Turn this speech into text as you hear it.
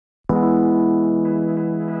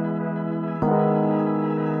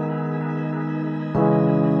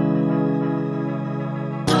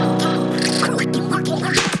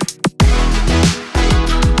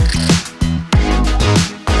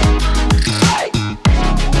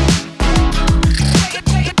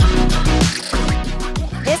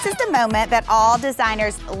moment that all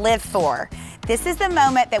designers live for. This is the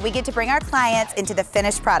moment that we get to bring our clients into the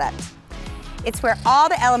finished product. It's where all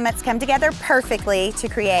the elements come together perfectly to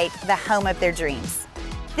create the home of their dreams.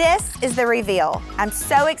 This is the reveal. I'm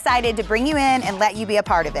so excited to bring you in and let you be a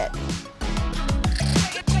part of it.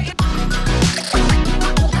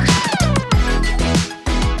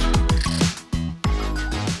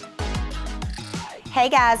 Hey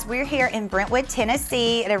guys, we're here in Brentwood,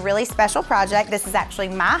 Tennessee at a really special project. This is actually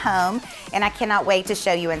my home, and I cannot wait to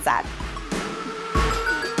show you inside.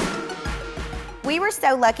 We were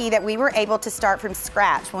so lucky that we were able to start from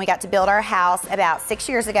scratch when we got to build our house about 6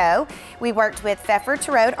 years ago. We worked with Pfeffer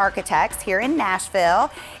Tarot Architects here in Nashville,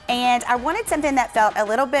 and I wanted something that felt a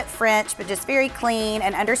little bit French, but just very clean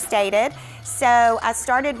and understated. So I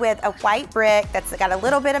started with a white brick that's got a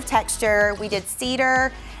little bit of texture. We did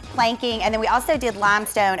cedar, planking, and then we also did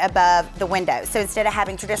limestone above the window. So instead of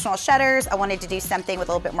having traditional shutters, I wanted to do something with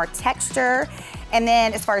a little bit more texture. And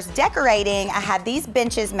then as far as decorating, I had these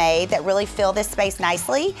benches made that really fill this space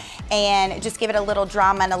nicely and just give it a little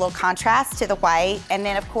drama and a little contrast to the white. And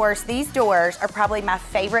then of course, these doors are probably my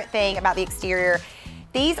favorite thing about the exterior.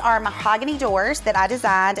 These are mahogany doors that I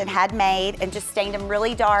designed and had made and just stained them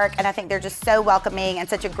really dark. And I think they're just so welcoming and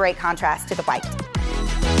such a great contrast to the white.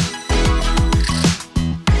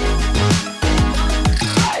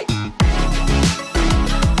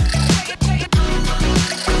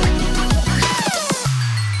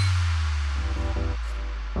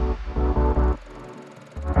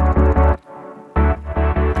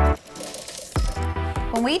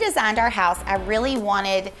 When we designed our house, I really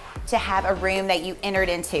wanted to have a room that you entered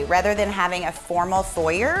into. Rather than having a formal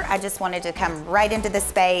foyer, I just wanted to come right into the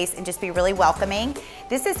space and just be really welcoming.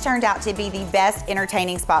 This has turned out to be the best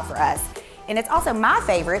entertaining spot for us. And it's also my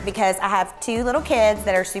favorite because I have 2 little kids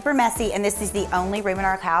that are super messy, and this is the only room in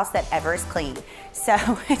our house that ever is clean. So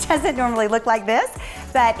it doesn't normally look like this,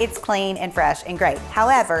 but it's clean and fresh and great.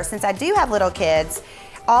 However, since I do have little kids,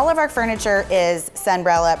 all of our furniture is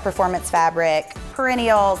Sunbrella, performance fabric,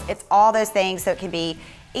 perennials. It's all those things so it can be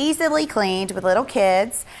easily cleaned with little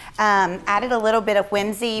kids. Added a little bit of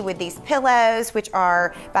whimsy with these pillows, which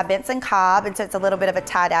are by Benson Cobb, and so it's a little bit of a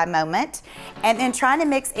tie-dye moment. And then trying to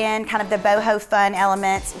mix in kind of the boho fun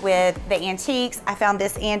elements with the antiques. I found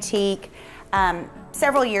this antique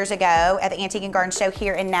several years ago at the Antique and Garden Show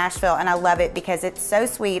here in Nashville, and I love it because it's so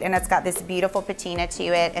sweet and it's got this beautiful patina to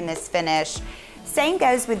it and this finish. Same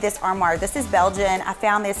goes with this armoire. This is Belgian. I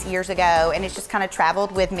found this years ago and it's just kind of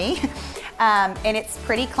traveled with me. And it's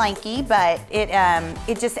pretty clanky, but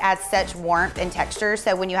it just adds such warmth and texture.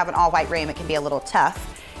 So when you have an all white room, it can be a little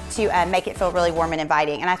tough to make it feel really warm and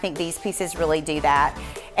inviting. And I think these pieces really do that.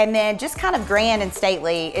 And then just kind of grand and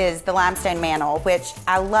stately is the limestone mantle, which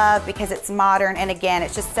I love because it's modern. And again,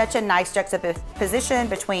 it's just such a nice juxtaposition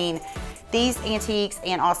between these antiques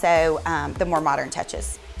and also the more modern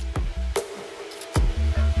touches.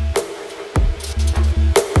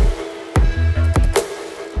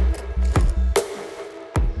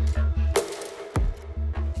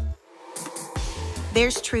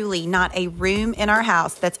 There's truly not a room in our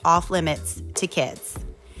house that's off limits to kids.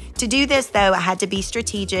 To do this though, I had to be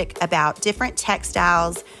strategic about different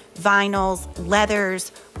textiles, vinyls,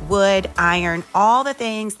 leathers, wood, iron, all the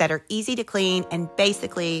things that are easy to clean and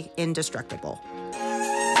basically indestructible.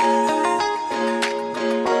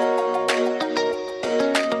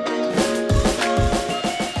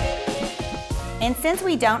 And since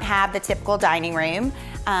we don't have the typical dining room,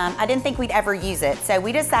 I didn't think we'd ever use it. So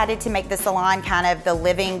we decided to make the salon kind of the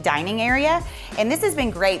living dining area. And this has been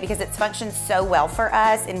great because it's functioned so well for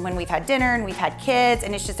us. And when we've had dinner and we've had kids,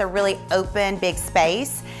 and it's just a really open, big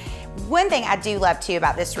space. One thing I do love too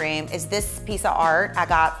about this room is this piece of art I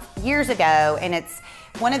got years ago, and it's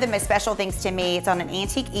one of the most special things to me. It's on an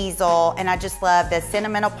antique easel, and I just love the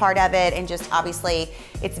sentimental part of it, and just obviously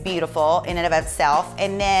it's beautiful in and of itself.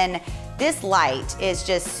 And then this light is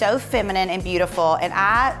just so feminine and beautiful, and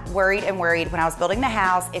I worried when I was building the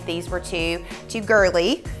house if these were too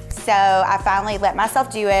girly. So I finally let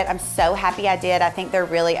myself do it. I'm so happy I did. I think they're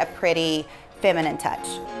really a pretty feminine touch.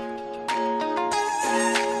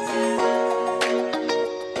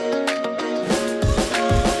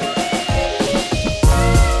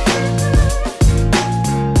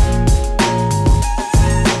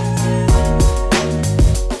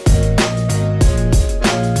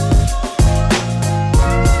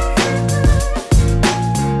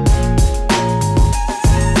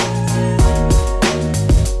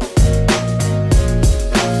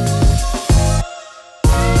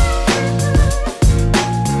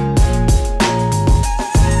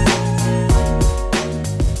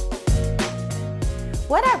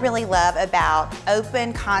 really love about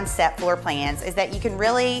open concept floor plans is that you can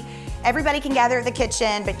really, everybody can gather at the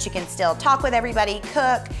kitchen, but you can still talk with everybody,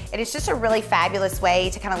 cook, and it's just a really fabulous way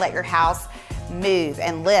to kind of let your house move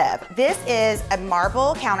and live. This is a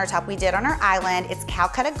marble countertop we did on our island. It's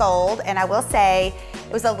Calcutta gold, and I will say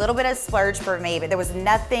it was a little bit of a splurge for me, but there was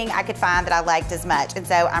nothing I could find that I liked as much. And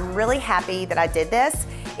so I'm really happy that I did this.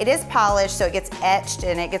 It is polished, so it gets etched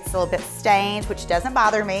and it gets a little bit stained, which doesn't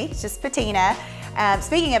bother me. It's just patina.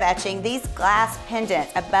 Speaking of etching, these glass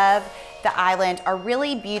pendants above the island are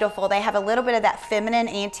really beautiful. They have a little bit of that feminine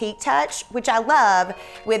antique touch, which I love,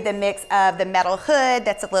 with the mix of the metal hood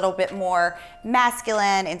that's a little bit more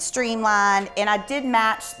masculine and streamlined. And I did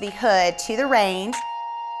match the hood to the range.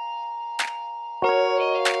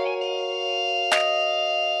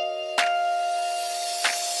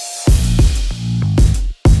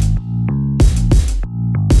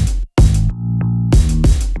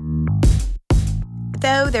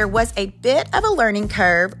 Though there was a bit of a learning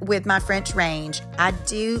curve with my French range, I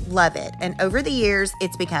do love it. And over the years,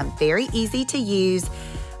 it's become very easy to use.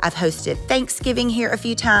 I've hosted Thanksgiving here a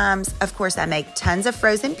few times. Of course, I make tons of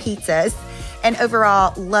frozen pizzas, and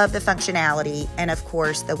overall love the functionality and of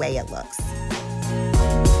course the way it looks.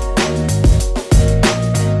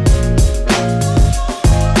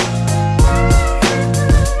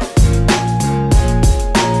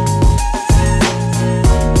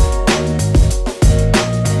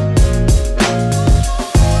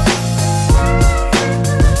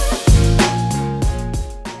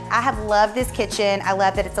 Love this kitchen. I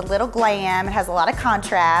love that it's a little glam. It has a lot of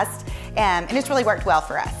contrast, and it's really worked well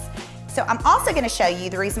for us. So I'm also going to show you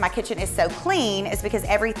the reason my kitchen is so clean is because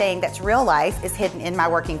everything that's real life is hidden in my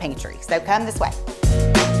working pantry. So come this way.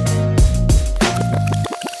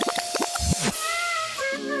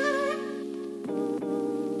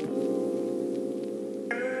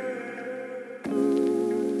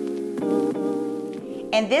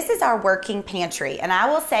 And this is our working pantry, and I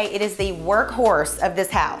will say it is the workhorse of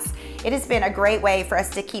this house. It has been a great way for us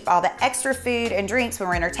to keep all the extra food and drinks when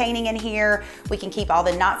we're entertaining in here. We can keep all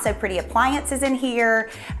the not so pretty appliances in here,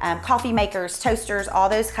 coffee makers, toasters, all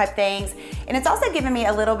those type things. And it's also given me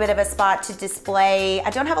a little bit of a spot to display. I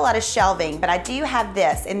don't have a lot of shelving, but I do have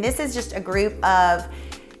this, and this is just a group of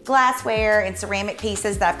glassware and ceramic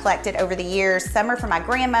pieces that I've collected over the years. Some are from my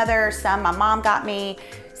grandmother, some my mom got me,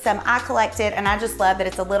 some I collected, and I just love that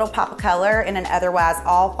it's a little pop of color in an otherwise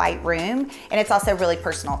all white room, and it's also really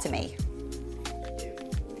personal to me.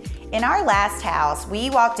 In our last house, we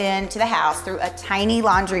walked into the house through a tiny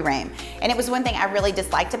laundry room, and it was one thing I really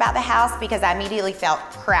disliked about the house because I immediately felt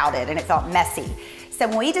crowded and it felt messy. So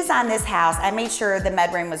when we designed this house, I made sure the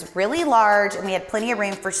mudroom was really large and we had plenty of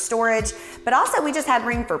room for storage, but also we just had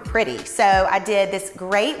room for pretty. So I did this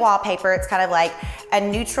great wallpaper. It's kind of like a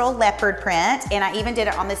neutral leopard print, and I even did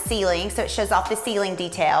it on the ceiling, so it shows off the ceiling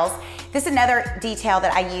details. This is another detail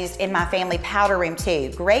that I used in my family powder room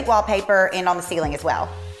too. Great wallpaper and on the ceiling as well.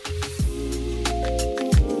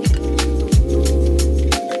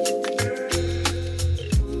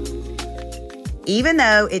 Even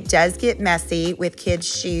though it does get messy with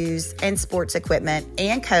kids' shoes and sports equipment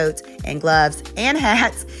and coats and gloves and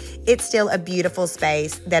hats, it's still a beautiful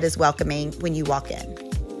space that is welcoming when you walk in.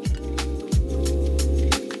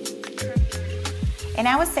 And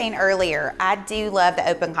I was saying earlier, I do love the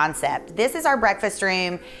open concept. This is our breakfast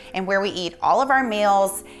room and where we eat all of our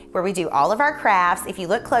meals, where we do all of our crafts. If you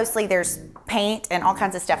look closely, there's paint and all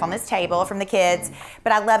kinds of stuff on this table from the kids,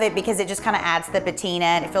 but I love it because it just kind of adds the patina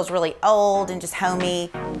and it feels really old and just homey.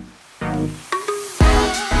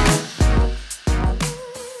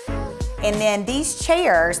 And then these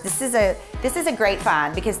chairs, this is a great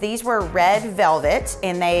find because these were red velvet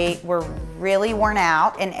and they were really worn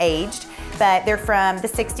out and aged, but they're from the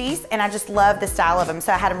 60s and I just love the style of them.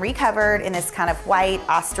 So I had them recovered in this kind of white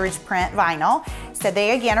ostrich print vinyl. So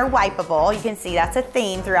they again are wipeable. You can see that's a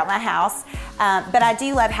theme throughout my house. But I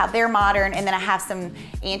do love how they're modern, and then I have some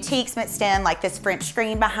antiques mixed in, like this French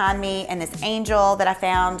screen behind me and this angel that I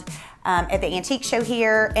found at the antique show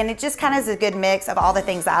here. And it just kind of is a good mix of all the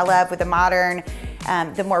things that I love with the modern,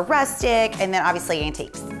 the more rustic, and then obviously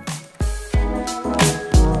antiques.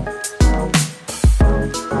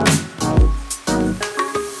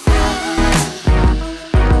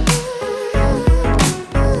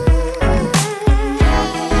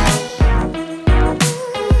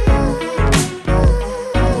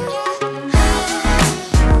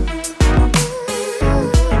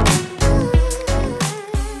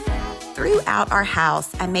 Throughout our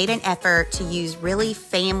house, I made an effort to use really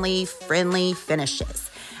family-friendly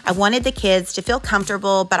finishes. I wanted the kids to feel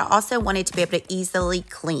comfortable, but I also wanted to be able to easily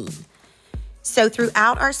clean. So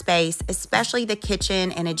throughout our space, especially the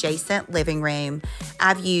kitchen and adjacent living room,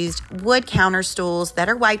 I've used wood counter stools that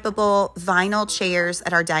are wipeable, vinyl chairs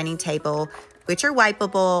at our dining table, which are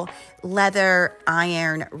wipeable, leather,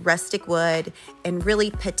 iron, rustic wood, and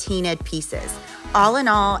really patinaed pieces. All in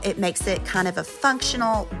all, it makes it kind of a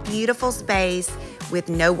functional, beautiful space with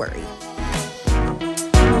no worry.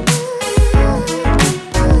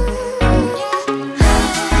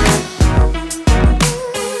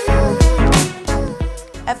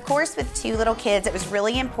 Of course, with 2 little kids, it was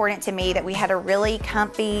really important to me that we had a really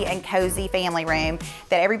comfy and cozy family room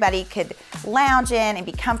that everybody could lounge in and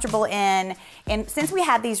be comfortable in. And since we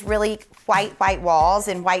had these really white walls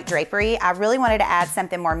and white drapery, I really wanted to add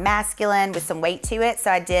something more masculine with some weight to it.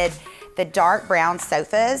 So I did the dark brown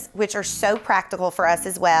sofas, which are so practical for us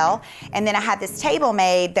as well. And then I had this table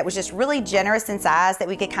made that was just really generous in size that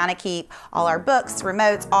we could kind of keep all our books,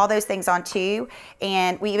 remotes, all those things on too.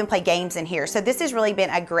 And we even play games in here. So this has really been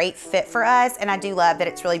a great fit for us. And I do love that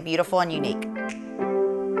it's really beautiful and unique.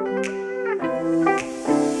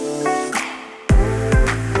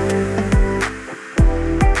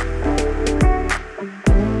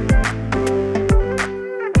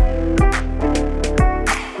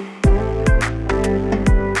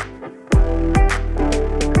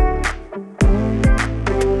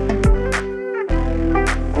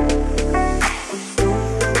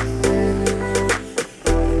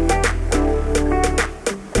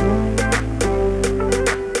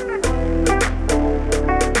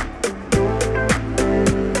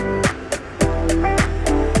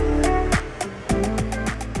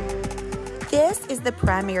 The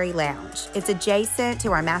primary lounge. It's adjacent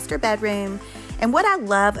to our master bedroom. And what I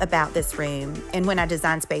love about this room, and when I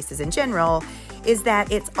design spaces in general, is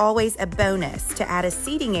that it's always a bonus to add a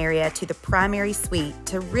seating area to the primary suite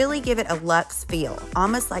to really give it a luxe feel,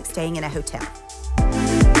 almost like staying in a hotel.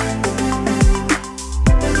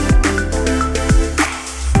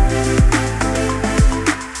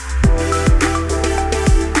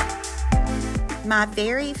 My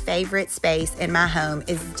very favorite space in my home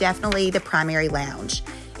is definitely the primary lounge.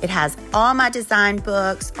 It has all my design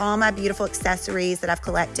books, all my beautiful accessories that I've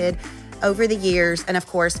collected over the years, and of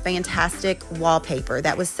course, fantastic wallpaper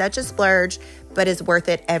that was such a splurge, but is worth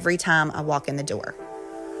it every time I walk in the door.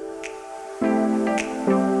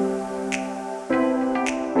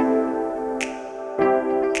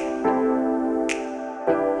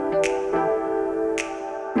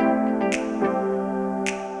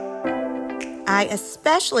 I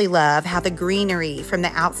especially love how the greenery from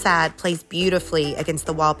the outside plays beautifully against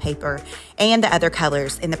the wallpaper and the other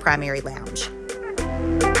colors in the primary lounge.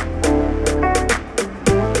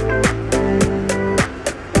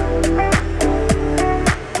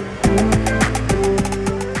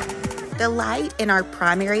 The light in our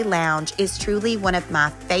primary lounge is truly one of my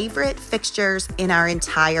favorite fixtures in our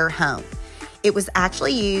entire home. It was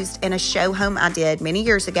actually used in a show home I did many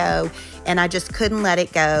years ago, and I just couldn't let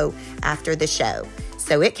it go after the show.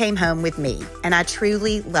 So it came home with me, and I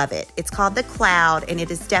truly love it. It's called the Cloud, and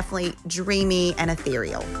it is definitely dreamy and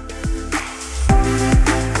ethereal.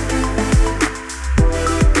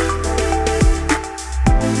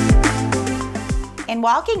 And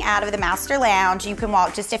walking out of the master lounge, you can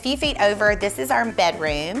walk just a few feet over. This is our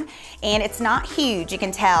bedroom, and it's not huge, you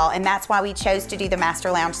can tell, and that's why we chose to do the master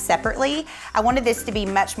lounge separately. I wanted this to be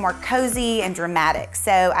much more cozy and dramatic,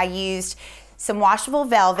 so I used some washable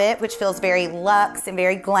velvet, which feels very luxe and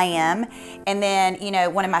very glam, and then, you know,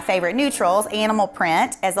 one of my favorite neutrals, animal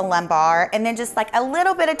print as a lumbar, and then just like a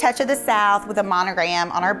little bit of touch of the South with a monogram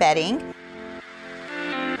on our bedding.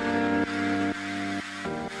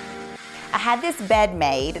 I had this bed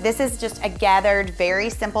made. This is just a gathered, very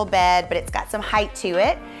simple bed, but it's got some height to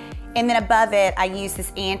it. And then above it, I use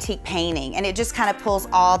this antique painting, and it just kind of pulls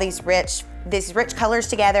all these rich colors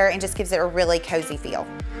together and just gives it a really cozy feel.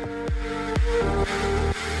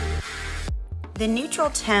 The neutral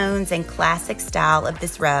tones and classic style of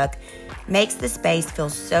this rug makes the space feel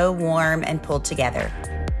so warm and pulled together.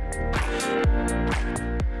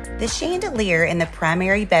 The chandelier in the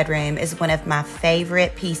primary bedroom is one of my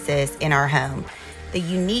favorite pieces in our home. The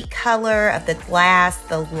unique color of the glass,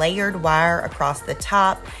 the layered wire across the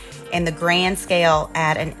top, and the grand scale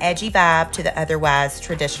add an edgy vibe to the otherwise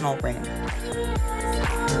traditional room.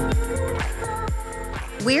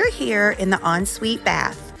 We're here in the ensuite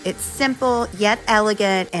bath. It's simple yet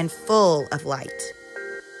elegant and full of light.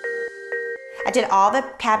 I did all the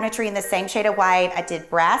cabinetry in the same shade of white. I did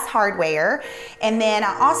brass hardware, and then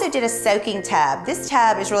I also did a soaking tub. This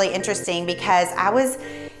tub is really interesting because I was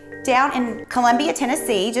down in Columbia,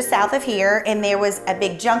 Tennessee, just south of here, and there was a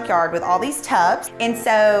big junkyard with all these tubs. And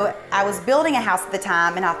so I was building a house at the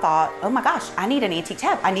time, and I thought, oh my gosh, I need an antique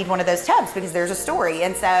tub. I need one of those tubs because there's a story.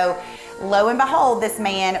 And so lo and behold, this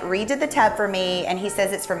man redid the tub for me, and he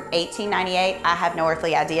says it's from 1898. I have no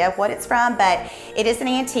earthly idea what it's from, but it is an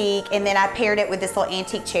antique. And then I paired it with this little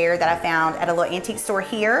antique chair that I found at a little antique store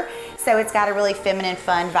here. So it's got a really feminine,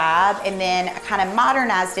 fun vibe. And then I kind of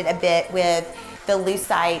modernized it a bit with the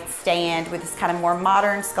lucite stand with this kind of more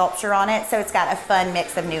modern sculpture on it. So it's got a fun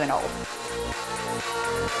mix of new and old.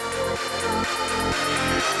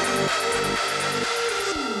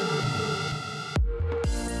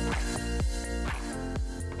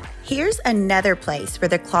 Here's another place where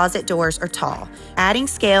the closet doors are tall, adding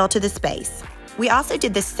scale to the space. We also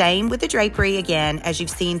did the same with the drapery again, as you've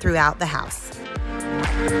seen throughout the house.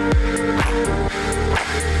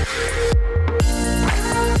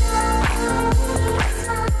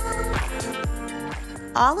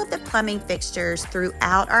 All of the plumbing fixtures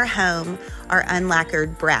throughout our home are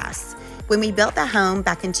unlacquered brass. When we built the home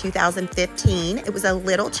back in 2015, it was a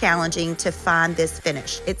little challenging to find this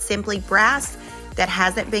finish. It's simply brass that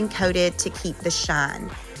hasn't been coated to keep the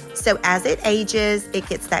shine. So as it ages, it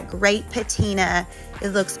gets that great patina. It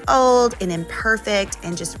looks old and imperfect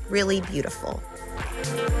and just really beautiful.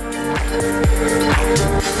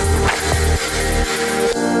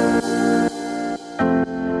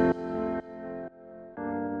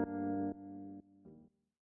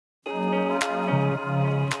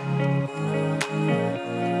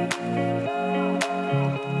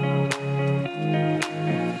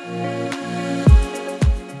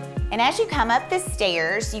 And as you come up the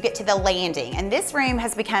stairs, you get to the landing. And this room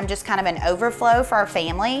has become just kind of an overflow for our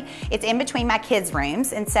family. It's in between my kids'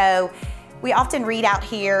 rooms. And so we often read out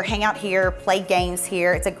here, hang out here, play games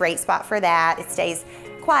here. It's a great spot for that. It stays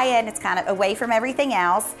quiet and it's kind of away from everything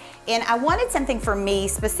else. And I wanted something for me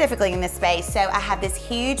specifically in this space. So I have this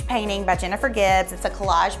huge painting by Jennifer Gibbs. It's a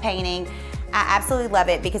collage painting. I absolutely love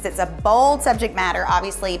it because it's a bold subject matter,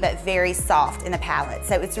 obviously, but very soft in the palette.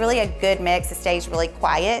 So it's really a good mix. It stays really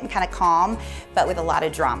quiet and kind of calm, but with a lot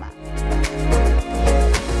of drama.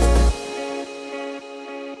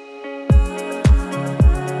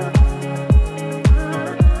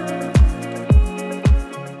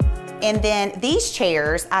 And then these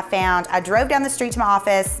chairs I drove down the street to my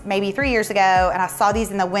office maybe 3 years ago, and I saw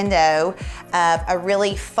these in the window of a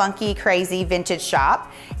really funky, crazy vintage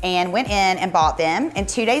shop and went in and bought them. And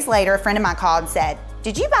 2 days later, a friend of mine called and said,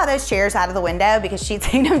 did you buy those chairs out of the window? Because she'd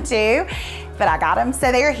seen them too, but I got them.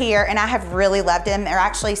 So they're here and I have really loved them. They're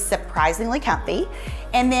actually surprisingly comfy.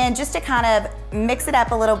 And then just to kind of mix it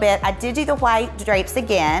up a little bit, I did do the white drapes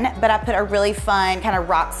again, but I put a really fun kind of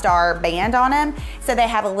rock star band on them. So they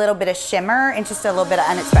have a little bit of shimmer and just a little bit of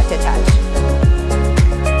unexpected touch.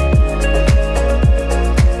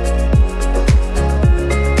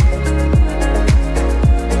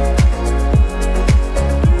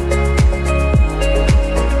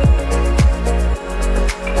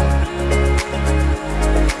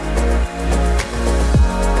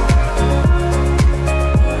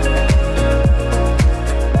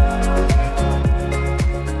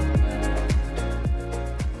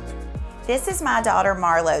 This is my daughter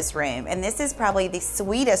Marlo's room, and this is probably the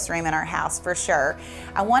sweetest room in our house for sure.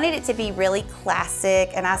 I wanted it to be really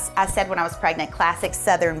classic, and I said when I was pregnant, classic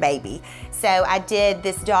Southern baby. So I did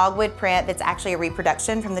this dogwood print that's actually a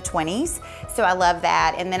reproduction from the 20s, so I love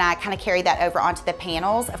that. And then I kind of carried that over onto the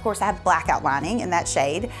panels. Of course, I have black outlining in that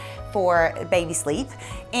shade for baby sleep.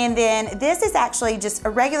 And then this is actually just a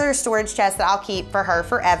regular storage chest that I'll keep for her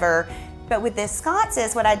forever. But with the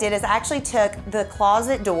sconces, what I did is I actually took the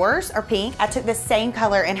closet doors are pink. I took the same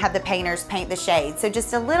color and had the painters paint the shade. So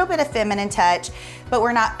just a little bit of feminine touch, but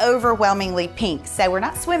we're not overwhelmingly pink. So we're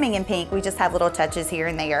not swimming in pink. We just have little touches here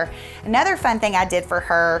and there. Another fun thing I did for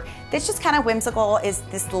her that's just kind of whimsical is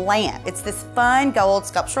this lamp. It's this fun gold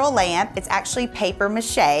sculptural lamp. It's actually paper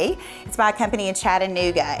mache. It's by a company in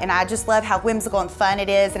Chattanooga. And I just love how whimsical and fun it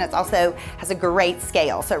is. And it also has a great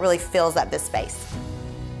scale. So it really fills up this space.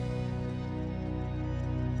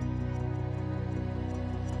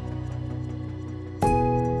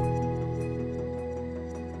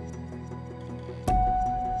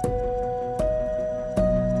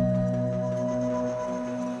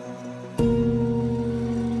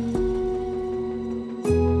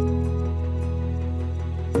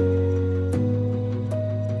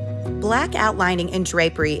 Black outlining and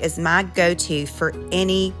drapery is my go-to for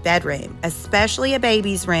any bedroom, especially a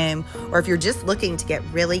baby's room, or if you're just looking to get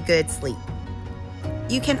really good sleep.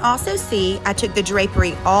 You can also see I took the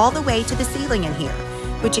drapery all the way to the ceiling in here,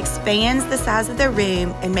 which expands the size of the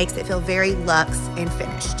room and makes it feel very luxe and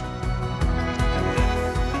finished.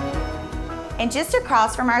 And just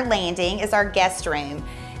across from our landing is our guest room.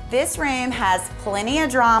 This room has plenty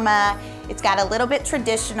of drama. It's got a little bit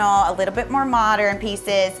traditional, a little bit more modern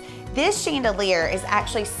pieces. This chandelier is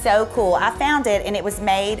actually so cool. I found it and it was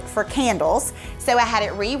made for candles. So I had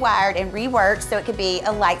it rewired and reworked so it could be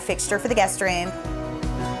a light fixture for the guest room.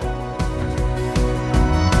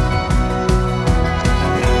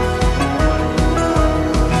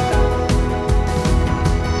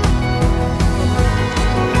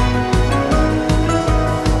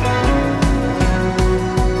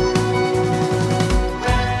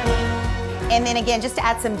 And then again, just to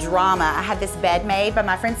add some drama, I had this bed made by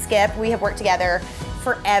my friend Skip. We have worked together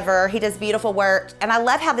forever. He does beautiful work. And I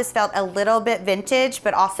love how this felt a little bit vintage,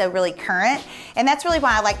 but also really current. And that's really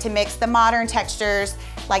why I like to mix the modern textures,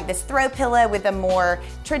 like this throw pillow, with a more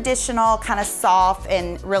traditional, kind of soft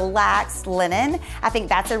and relaxed linen. I think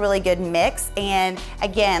that's a really good mix. And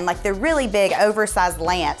again, like the really big oversized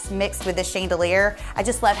lamps mixed with the chandelier, I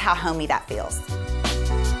just love how homey that feels.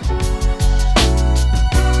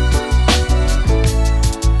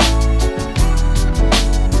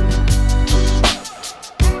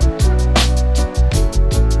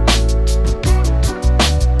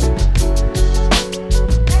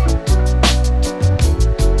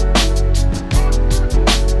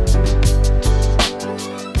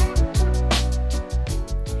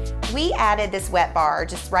 We added this wet bar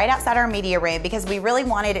just right outside our media room because we really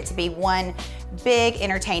wanted it to be one big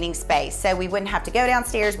entertaining space. So we wouldn't have to go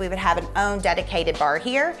downstairs, we would have an own dedicated bar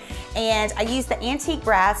here. And I used the antique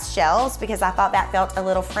brass shelves because I thought that felt a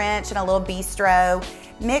little French and a little bistro,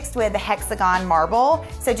 mixed with the hexagon marble.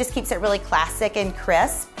 So it just keeps it really classic and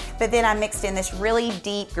crisp. But then I mixed in this really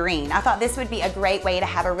deep green. I thought this would be a great way to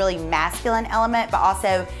have a really masculine element, but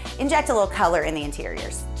also inject a little color in the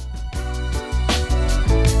interiors.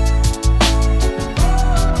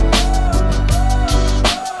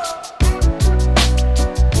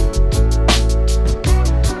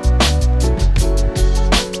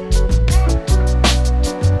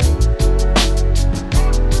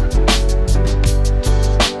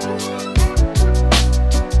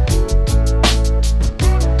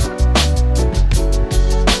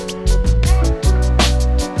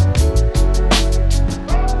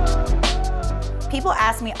 People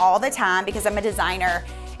ask me all the time, because I'm a designer,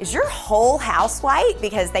 is your whole house white?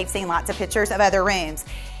 Because they've seen lots of pictures of other rooms.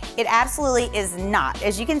 It absolutely is not.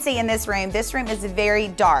 As you can see in this room is very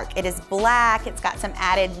dark. It is black, it's got some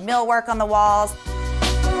added millwork on the walls.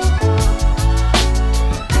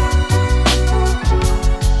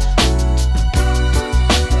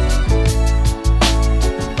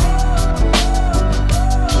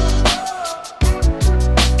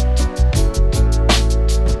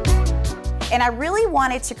 And I really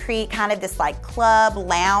wanted to create kind of this like club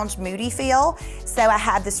lounge moody feel. So I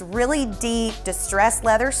had this really deep distressed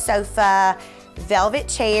leather sofa, velvet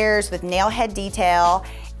chairs with nail head detail,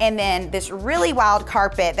 and then this really wild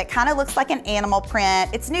carpet that kind of looks like an animal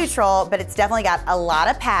print. It's neutral, but it's definitely got a lot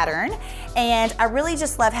of pattern. And I really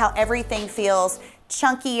just love how everything feels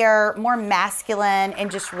chunkier, more masculine,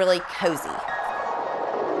 and just really cozy.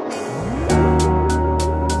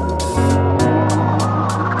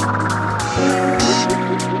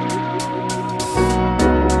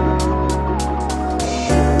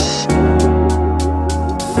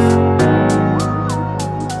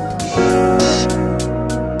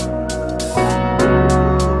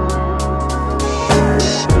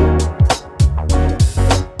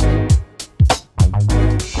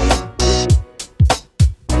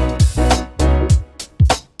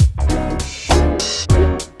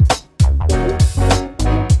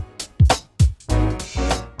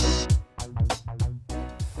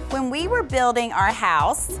 When we were building our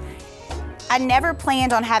house, I never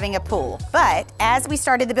planned on having a pool, but as we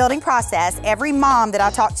started the building process, every mom that I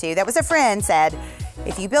talked to that was a friend said,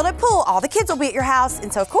 if you build a pool, all the kids will be at your house.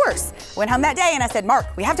 And so of course, went home that day and I said, Mark,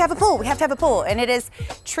 we have to have a pool, we have to have a pool. And it is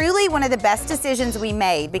truly one of the best decisions we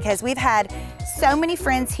made, because we've had so many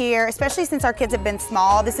friends here, especially since our kids have been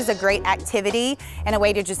small. This is a great activity and a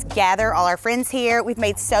way to just gather all our friends here. We've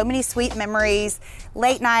made so many sweet memories,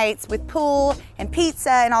 late nights with pool and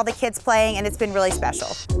pizza and all the kids playing, and it's been really special.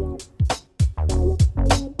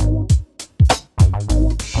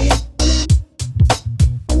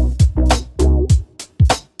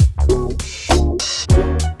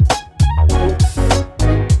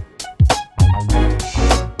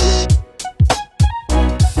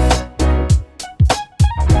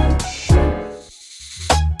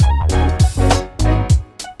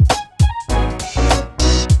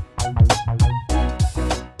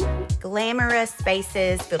 Glamorous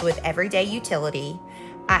spaces filled with everyday utility.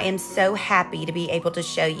 I am so happy to be able to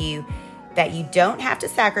show you that you don't have to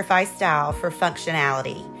sacrifice style for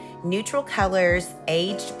functionality. Neutral colors,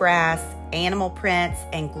 aged brass, animal prints,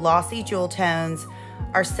 and glossy jewel tones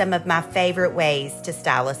are some of my favorite ways to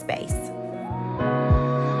style a space.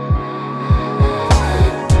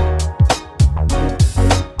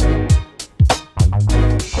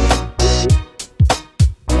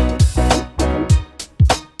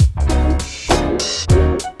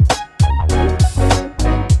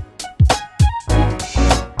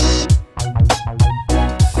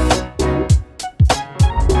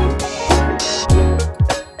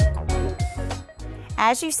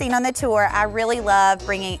 As you've seen on the tour, I really love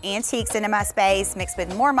bringing antiques into my space, mixed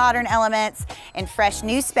with more modern elements and fresh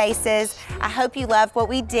new spaces. I hope you loved what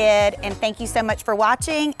we did, and thank you so much for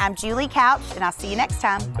watching. I'm Julie Couch, and I'll see you next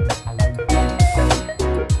time.